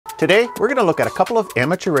Today, we're going to look at a couple of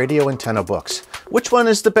amateur radio antenna books. Which one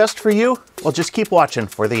is the best for you? Well, just keep watching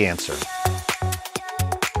for the answer.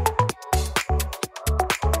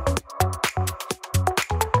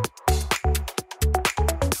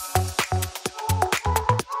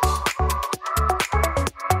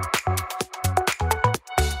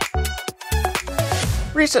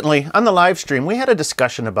 Recently, on the live stream, we had a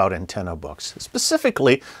discussion about antenna books,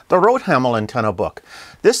 specifically the Rothammel Antenna Book.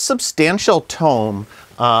 This substantial tome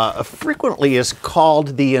frequently is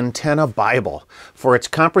called the Antenna Bible for its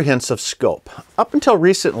comprehensive scope. Up until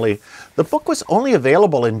recently, the book was only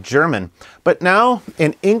available in German, but now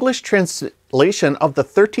an English translation of the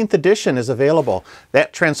 13th edition is available.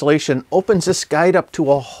 That translation opens this guide up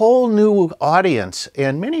to a whole new audience,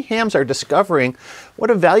 and many hams are discovering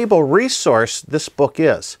what a valuable resource this book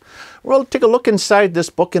is. We'll take a look inside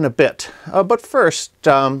this book in a bit, but first,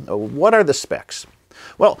 what are the specs?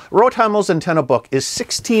 Well, Rothammels Antenna Book is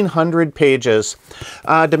 1,600 pages.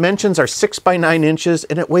 Dimensions are 6 by 9 inches,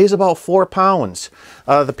 and it weighs about 4 pounds.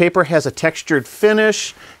 The paper has a textured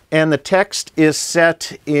finish, and the text is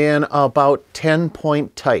set in about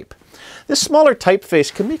 10-point type. This smaller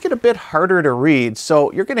typeface can make it a bit harder to read,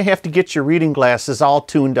 so you're going to have to get your reading glasses all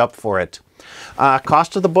tuned up for it.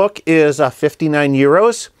 Cost of the book is 59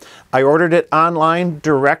 euros. I ordered it online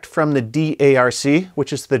direct from the DARC,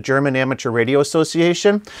 which is the German Amateur Radio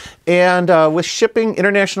Association. And with shipping,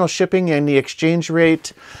 international shipping, and the exchange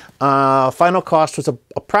rate, final cost was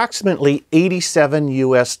approximately 87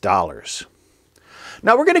 US dollars.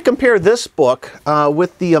 Now we're going to compare this book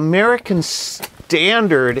with the American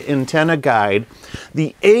Standard Antenna Guide,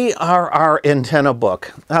 the ARRL Antenna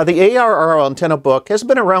Book. The ARRL Antenna Book has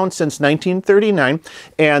been around since 1939,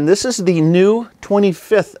 and this is the new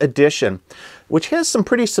 25th edition, which has some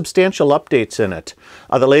pretty substantial updates in it.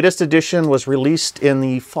 The latest edition was released in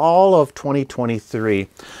the fall of 2023.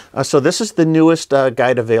 So this is the newest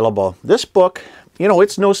guide available. This book, you know,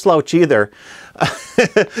 it's no slouch either.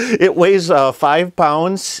 It weighs 5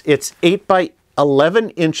 pounds. It's 8 by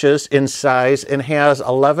 11 inches in size and has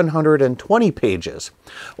 1,120 pages.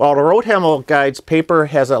 While the Rothammel Guide's paper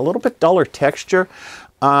has a little bit duller texture,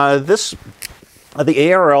 the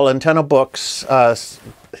ARRL Antenna Books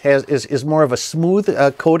is more of a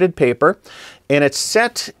smooth coated paper, and it's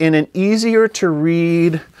set in an easier to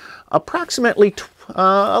read approximately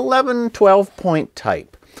 11-12 point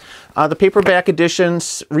type. The paperback edition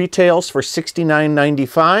retails for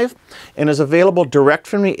 $69.95 and is available direct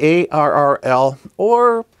from the ARRL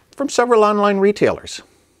or from several online retailers.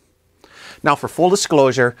 Now, for full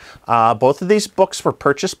disclosure, both of these books were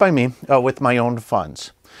purchased by me with my own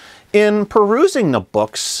funds. In perusing the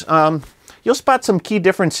books, you'll spot some key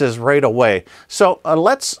differences right away. So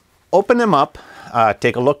let's open them up,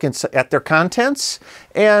 take a look at their contents,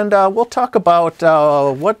 and we'll talk about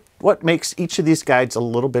what makes each of these guides a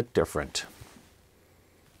little bit different.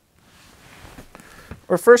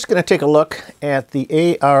 We're first going to take a look at the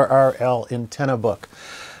ARRL Antenna Book.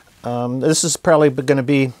 This is probably going to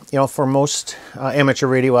be, you know, for most amateur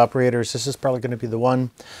radio operators, this is probably going to be the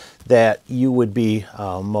one that you would be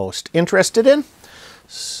most interested in.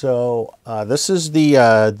 So this is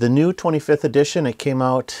the new 25th edition. It came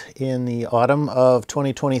out in the autumn of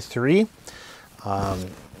 2023.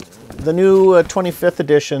 The new 25th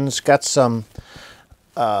edition's got some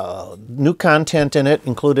new content in it,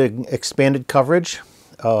 including expanded coverage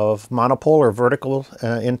of monopole or vertical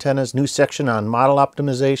antennas, new section on model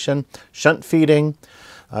optimization, shunt feeding,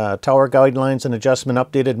 tower guidelines and adjustment,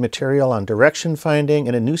 updated material on direction finding,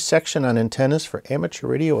 and a new section on antennas for amateur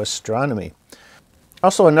radio astronomy.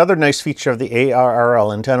 Also, another nice feature of the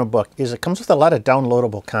ARRL Antenna Book is it comes with a lot of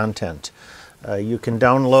downloadable content. You can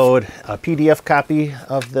download a PDF copy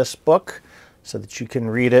of this book so that you can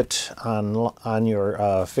read it on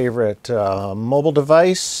your favorite mobile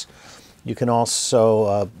device. You can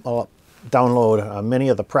also download many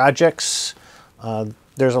of the projects.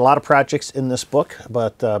 There's a lot of projects in this book,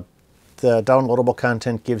 but the downloadable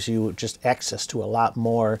content gives you just access to a lot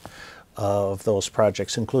more of those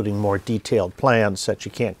projects, including more detailed plans that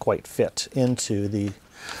you can't quite fit into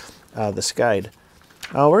this guide.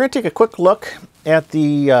 We're going to take a quick look at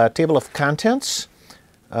the table of contents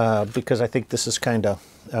because I think this is kind of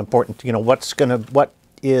important. You know, what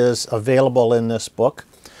is available in this book,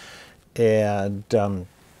 and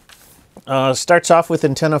starts off with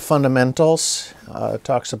antenna fundamentals.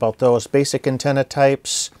 Talks about those basic antenna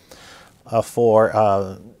types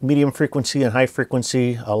for medium frequency and high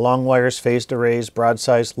frequency, long wires, phased arrays,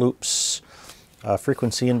 broadside loops,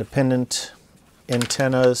 frequency independent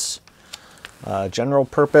antennas. General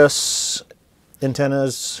purpose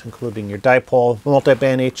antennas, including your dipole,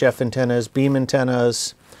 multiband HF antennas, beam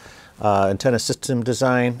antennas, Antenna system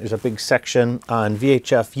design. There's a big section on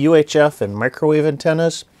VHF, UHF, and microwave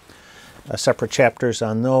antennas. Separate chapters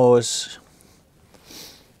on those,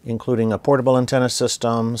 including portable antenna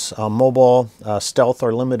systems, mobile, stealth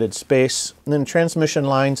or limited space, and then transmission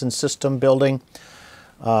lines and system building.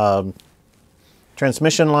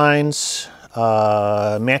 Transmission lines,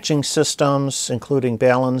 matching systems, including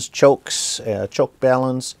balance, chokes, choke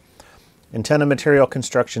balance, antenna material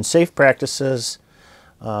construction, safe practices,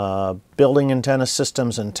 building antenna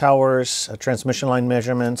systems and towers, transmission line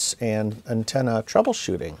measurements, and antenna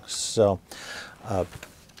troubleshooting. So it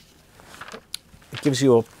gives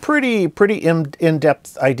you a pretty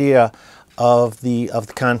in-depth idea of the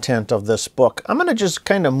content of this book. I'm going to just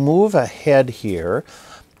kind of move ahead here,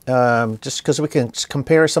 just because we can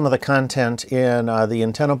compare some of the content in the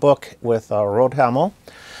antenna book with Rothammel.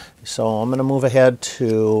 So I'm going to move ahead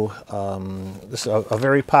to this is a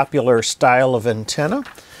very popular style of antenna,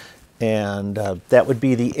 and that would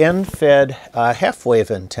be the end-fed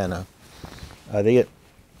half-wave antenna. The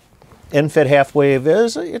end-fed half-wave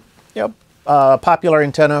is a popular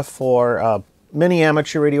antenna for many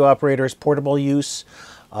amateur radio operators, portable use,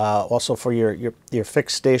 also for your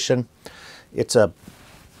fixed station. It's a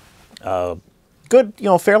good,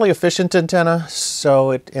 fairly efficient antenna.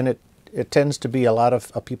 So it tends to be a lot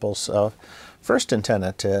of people's first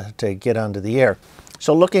antenna to get onto the air.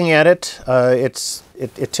 So looking at it,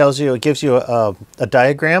 it tells you, it gives you a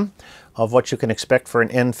diagram of what you can expect for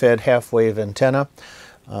an end-fed half-wave antenna.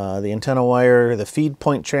 The antenna wire, the feed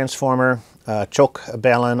point transformer, choke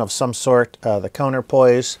balun of some sort, the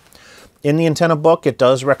counterpoise. In the antenna book, it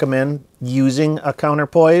does recommend using a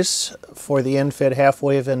counterpoise for the end-fed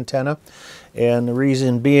half-wave antenna. And the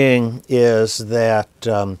reason being is that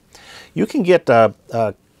you can get,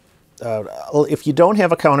 if you don't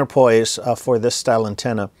have a counterpoise for this style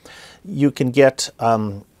antenna, you can get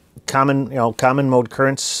common mode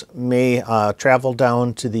currents may travel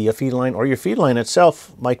down to the feed line, or your feed line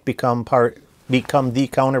itself might become the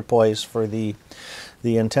counterpoise for the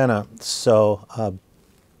antenna. So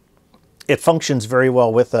it functions very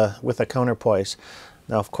well with a counterpoise.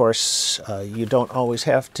 Now, of course, you don't always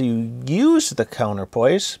have to use the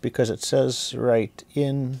counterpoise, because it says right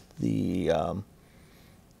in the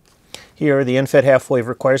here, the end-fed half-wave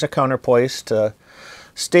requires a counterpoise to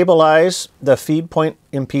stabilize the feed point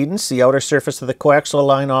impedance. The outer surface of the coaxial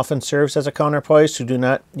line often serves as a counterpoise. So do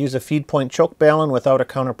not use a feed point choke balun without a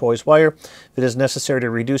counterpoise wire. If it is necessary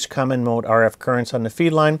to reduce common mode RF currents on the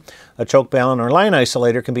feed line, a choke balun or line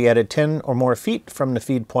isolator can be added 10 or more feet from the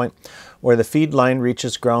feed point, where the feed line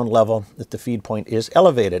reaches ground level if the feed point is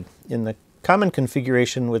elevated. In the common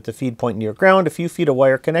configuration with the feed point near ground, a few feet of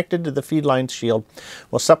wire connected to the feed line shield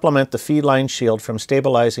will supplement the feed line shield from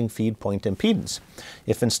stabilizing feed point impedance.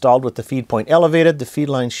 If installed with the feed point elevated, the feed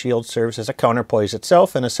line shield serves as a counterpoise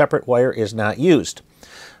itself, and a separate wire is not used.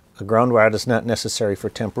 A ground wire is not necessary for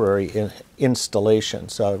temporary installation.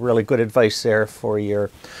 So really good advice there for your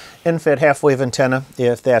end-fed half-wave antenna,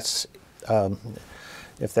 if that's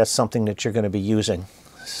something that you're going to be using.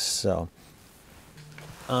 So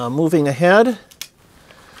moving ahead,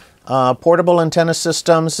 portable antenna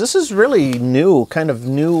systems. This is really new, kind of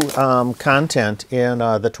new content in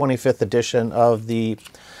the 25th edition of the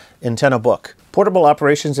antenna book. Portable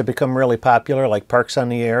operations have become really popular, like Parks on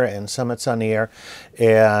the Air and Summits on the Air,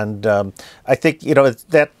 and I think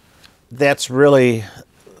that's really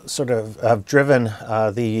sort of have driven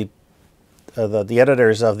the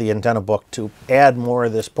editors of the antenna book to add more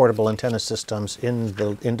of this portable antenna systems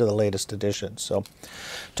into the latest edition. So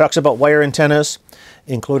talks about wire antennas,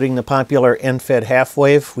 including the popular end-fed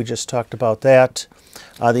half-wave. We just talked about that.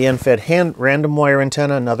 The end-fed random wire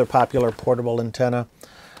antenna, another popular portable antenna.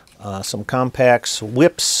 Some compacts,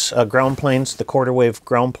 whips, ground planes, the quarter wave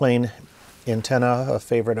ground plane antenna, a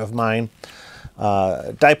favorite of mine.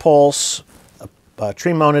 Dipoles,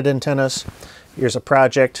 tree-mounted antennas. Here's a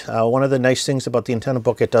project. One of the nice things about the antenna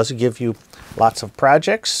book, it does give you lots of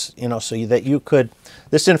projects, so that you could,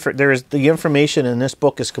 the information in this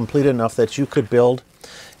book is complete enough that you could build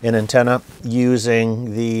an antenna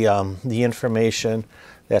using the information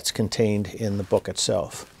that's contained in the book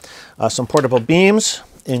itself. Some portable beams,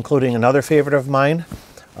 including another favorite of mine,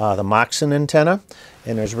 the Moxon antenna,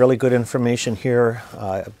 and there's really good information here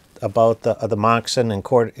about the Moxon,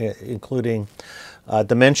 including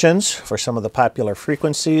dimensions for some of the popular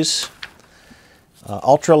frequencies,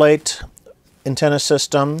 ultralight antenna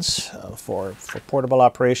systems for portable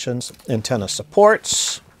operations, antenna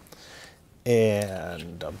supports,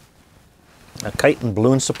 and kite and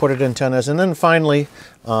balloon supported antennas, and then finally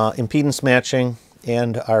impedance matching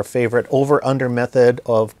and our favorite over-under method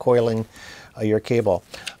of coiling your cable.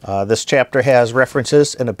 This chapter has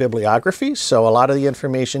references and a bibliography, so a lot of the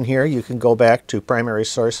information here you can go back to primary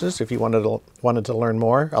sources if you wanted to learn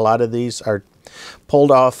more. A lot of these are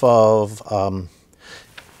pulled off of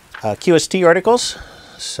QST articles.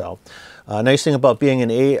 So nice thing about being an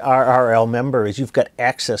ARRL member is you've got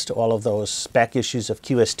access to all of those back issues of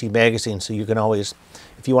QST magazine, so you can always,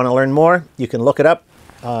 if you want to learn more, you can look it up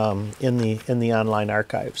in the online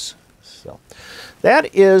archives. So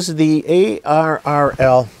that is the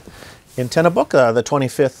ARRL Antenna Book, the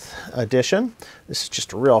 25th edition. This is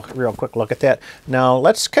just a real quick look at that. Now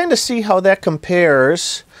let's kind of see how that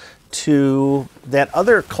compares to that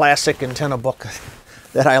other classic antenna book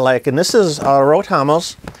that I like, and this is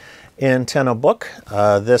Rothammels Antenna Book.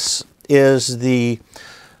 This is the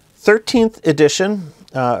 13th edition.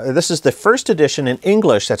 This is the first edition in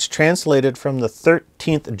English that's translated from the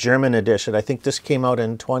 13th German edition. I think this came out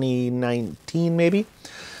in 2019 maybe,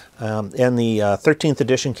 and the 13th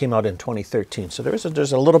edition came out in 2013. So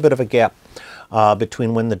there's a little bit of a gap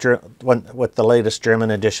between with the latest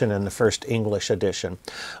German edition and the first English edition.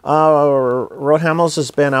 Rothammels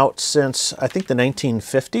has been out since I think the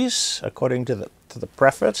 1950s, according to the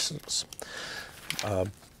preface.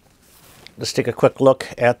 Let's take a quick look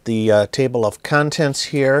at the table of contents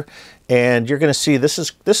here, and you're going to see this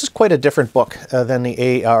is quite a different book than the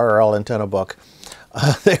ARRL Antenna Book.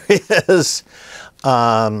 There is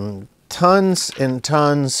tons and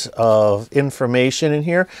tons of information in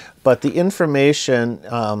here, but the information,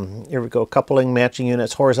 here we go, coupling, matching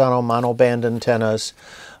units, horizontal monoband antennas,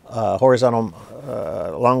 horizontal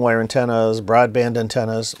long wire antennas, broadband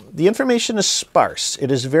antennas. The information is sparse.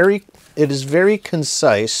 It is very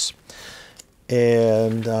concise,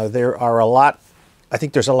 and there are a lot. I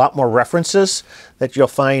think there's a lot more references that you'll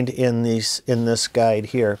find in this guide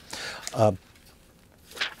here.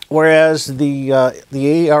 Whereas the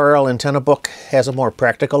ARRL Antenna Book has a more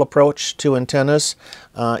practical approach to antennas,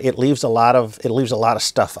 it leaves a lot of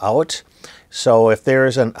stuff out. So if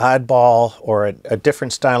there's an oddball or a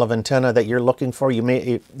different style of antenna that you're looking for, you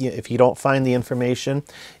may, if you don't find the information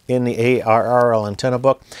in the ARRL Antenna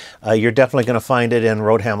Book, you're definitely going to find it in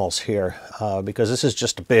Rothammels here, because this is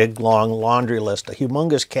just a big, long laundry list, a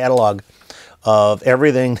humongous catalog of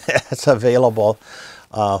everything that's available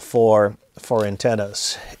for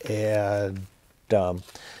antennas, and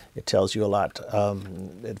it tells you a lot.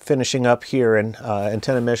 Finishing up here in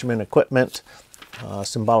antenna measurement equipment,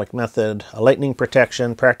 symbolic method, lightning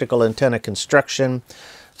protection, practical antenna construction,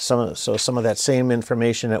 some of that same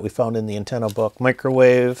information that we found in the antenna book,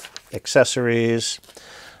 microwave, accessories,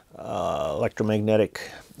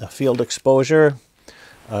 electromagnetic field exposure,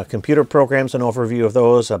 computer programs, an overview of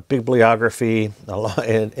those, a bibliography,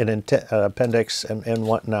 an appendix, and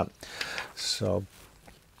whatnot. So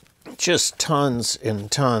just tons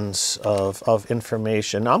and tons of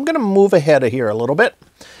information. Now I'm going to move ahead of here a little bit,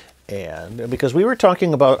 and because we were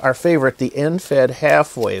talking about our favorite, the end-fed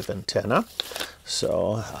half-wave antenna.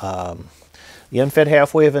 So the end-fed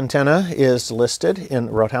half-wave antenna is listed in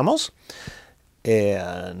Rothammels,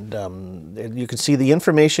 and you can see the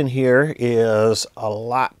information here is a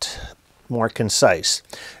lot more concise.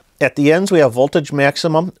 At the ends, we have voltage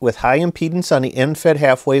maximum with high impedance on the end-fed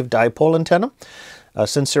half-wave dipole antenna.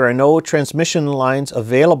 Since there are no transmission lines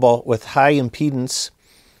available with high impedance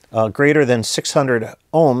greater than 600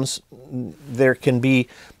 ohms, there can be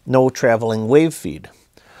no traveling wave feed.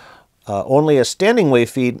 Only a standing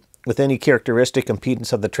wave feed with any characteristic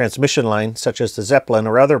impedance of the transmission line, such as the Zeppelin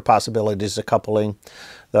or other possibilities of coupling,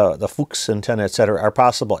 the Fuchs antenna, etc., are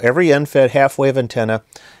possible. Every end-fed half-wave antenna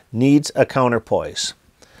needs a counterpoise.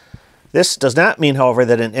 This does not mean, however,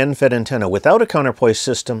 that an end-fed antenna without a counterpoise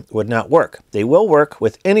system would not work. They will work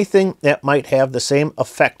with anything that might have the same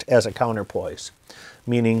effect as a counterpoise,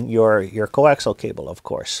 meaning your coaxial cable, of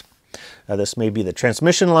course. This may be the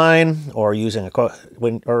transmission line, or using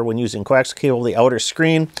when using coaxial cable, the outer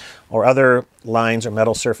screen, or other lines or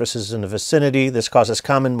metal surfaces in the vicinity. This causes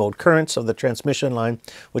common mode currents of the transmission line,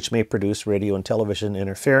 which may produce radio and television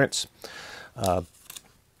interference.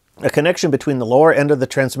 A connection between the lower end of the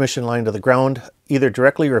transmission line to the ground, either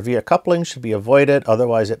directly or via coupling, should be avoided.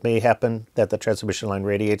 Otherwise, it may happen that the transmission line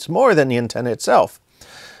radiates more than the antenna itself.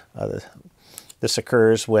 This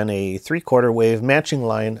occurs when a 3/4 wave matching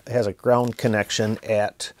line has a ground connection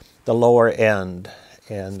at the lower end.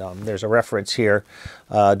 And there's a reference here.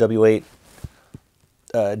 W8JI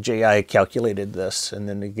calculated this, and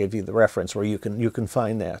then they give you the reference where you can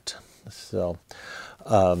find that. So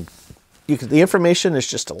the information is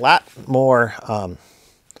just a lot more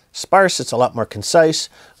sparse, it's a lot more concise,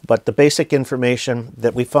 but the basic information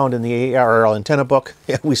that we found in the ARRL Antenna Book,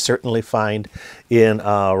 we certainly find in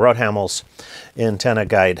Rothammels Antenna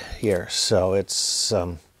Guide here. So it's,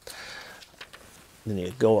 then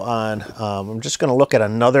you go on. I'm just going to look at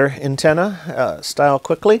another antenna style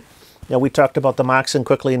quickly. Now, we talked about the Moxon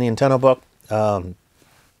quickly in the Antenna Book.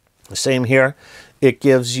 Same here. It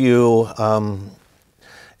gives you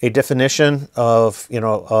a definition of,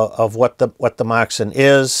 of what the Moxon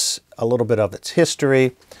is, a little bit of its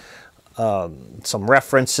history, some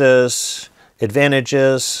references,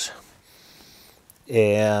 advantages,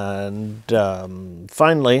 and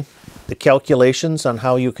finally, the calculations on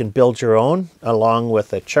how you can build your own, along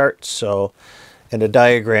with a chart and a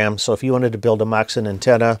diagram. So if you wanted to build a Moxon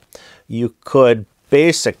antenna, you could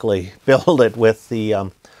basically build it with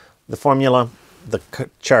the formula, the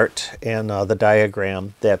chart, and the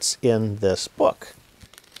diagram that's in this book.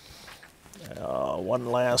 One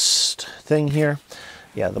last thing here.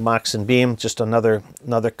 Yeah, the Moxon beam, just another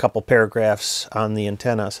couple paragraphs on the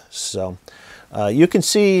antennas. So you can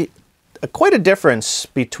see quite a difference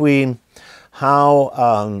between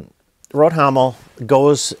how Rothammel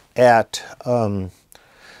goes at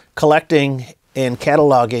collecting and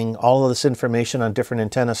cataloging all of this information on different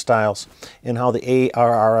antenna styles, and how the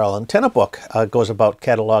ARRL Antenna Book goes about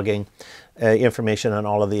cataloging information on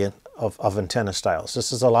all of the of antenna styles.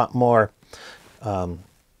 This is a lot more,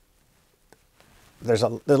 there's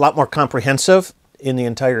a lot more comprehensive in the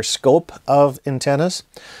entire scope of antennas,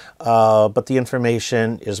 but the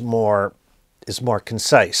information is more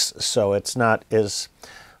concise. So it's not as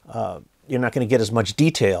you're not going to get as much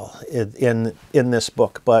detail in this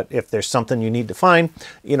book, but if there's something you need to find,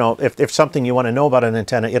 if there's something you want to know about an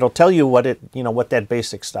antenna, it'll tell you what what that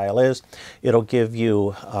basic style is. It'll give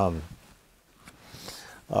you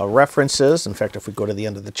references. In fact, if we go to the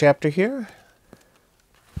end of the chapter here,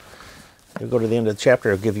 it'll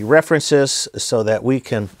give you references so that we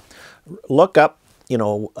can look up,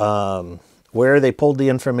 where they pulled the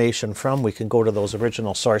information from. We can go to those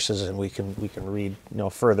original sources, and we can read,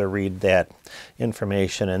 further read that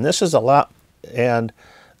information. And this is a lot. And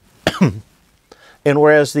and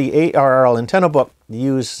whereas the ARRL Antenna Book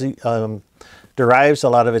derives a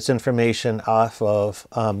lot of its information off of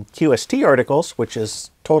QST articles, which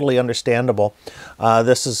is totally understandable,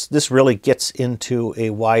 this really gets into a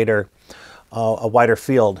wider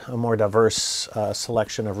field, a more diverse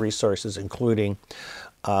selection of resources, including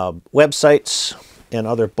websites and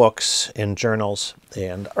other books and journals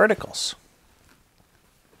and articles.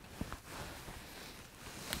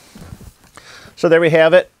 So there we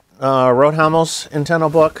have it, Rothammels Antenna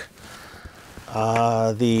Book,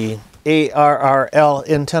 the ARRL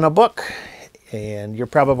Antenna Book, and you're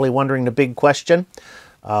probably wondering the big question,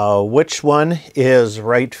 which one is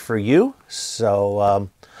right for you? So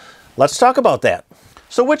let's talk about that.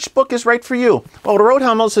 So which book is right for you? Well,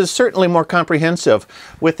 Rothammels is certainly more comprehensive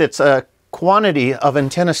with its quantity of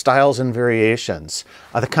antenna styles and variations.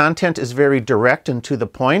 The content is very direct and to the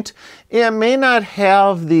point. It may not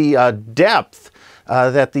have the depth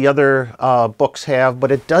that the other books have,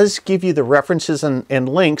 but it does give you the references and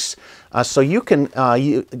links so you can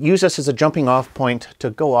use this as a jumping off point to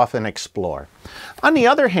go off and explore. On the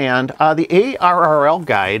other hand, the ARRL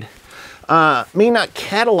guide may not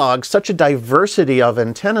catalog such a diversity of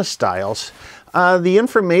antenna styles. The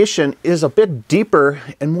information is a bit deeper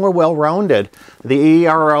and more well-rounded. The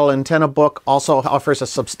ARRL Antenna Book also offers a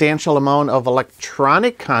substantial amount of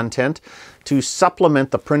electronic content to supplement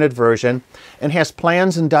the printed version, and has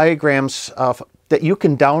plans and diagrams that you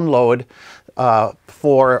can download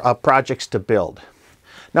for projects to build.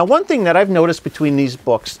 Now, one thing that I've noticed between these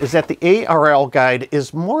books is that the ARRL guide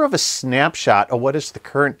is more of a snapshot of what is the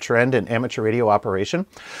current trend in amateur radio operation.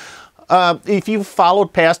 If you've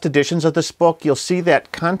followed past editions of this book, you'll see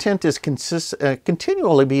that content is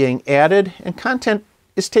continually being added and content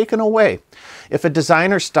is taken away. If a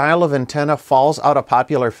design or style of antenna falls out of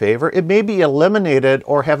popular favor, it may be eliminated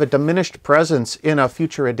or have a diminished presence in a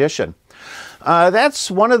future edition.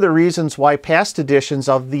 That's one of the reasons why past editions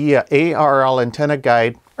of the ARRL Antenna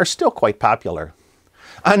Guide are still quite popular.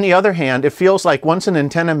 On the other hand, it feels like once an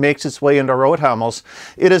antenna makes its way into Rothammels,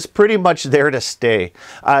 it is pretty much there to stay.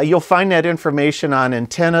 You'll find that information on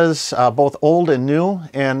antennas, both old and new,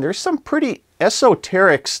 and there's some pretty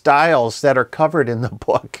esoteric styles that are covered in the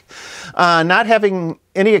book. Not having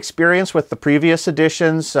any experience with the previous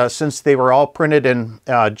editions, since they were all printed in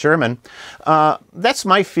German, that's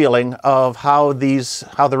my feeling of how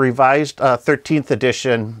the revised 13th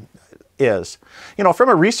edition is. From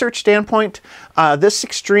a research standpoint, this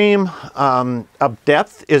extreme of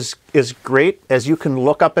depth is great, as you can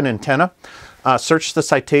look up an antenna search the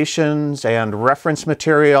citations and reference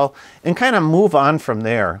material, and kind of move on from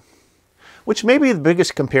there, which may be the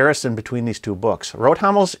biggest comparison between these two books.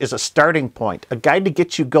 Rothammels is a starting point, a guide to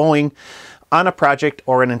get you going on a project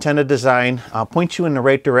or an antenna design, point you in the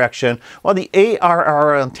right direction, while the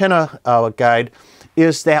ARRL Antenna guide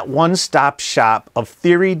is that one-stop shop of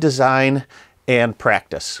theory, design, and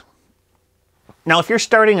practice. Now, if you're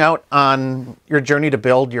starting out on your journey to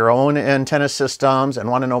build your own antenna systems and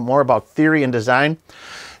want to know more about theory and design,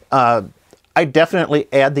 I definitely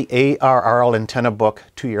add the ARRL Antenna Book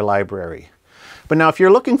to your library. But now, if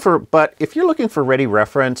you're looking for ready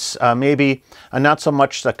reference, maybe not so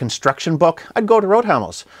much the construction book, I'd go to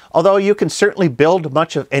Rothammels. Although you can certainly build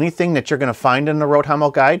much of anything that you're going to find in the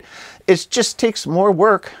Rothammel guide, it just takes more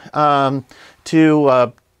work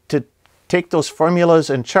to take those formulas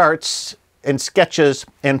and charts and sketches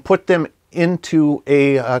and put them into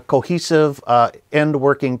a cohesive end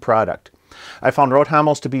working product. I found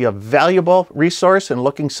Rothammels to be a valuable resource in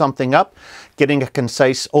looking something up, getting a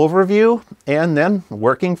concise overview, and then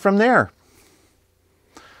working from there.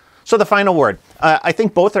 So the final word. I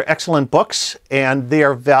think both are excellent books, and they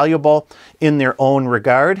are valuable in their own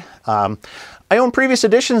regard. I own previous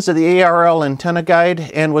editions of the ARRL Antenna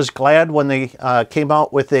Guide and was glad when they came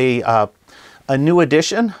out with a new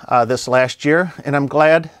edition this last year, and I'm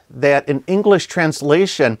glad that an English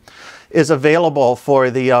translation is available for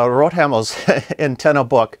the Rothammels Antenna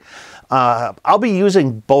Book. I'll be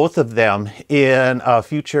using both of them in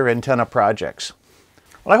future antenna projects.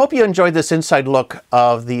 Well, I hope you enjoyed this inside look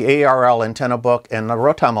of the ARRL Antenna Book and the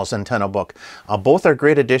Rothammels Antenna Book. Both are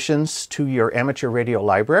great additions to your amateur radio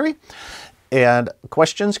library. And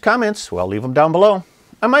questions, comments, well, leave them down below.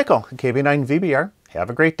 I'm Michael, KB9VBR. Have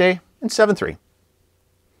a great day, and 7-3.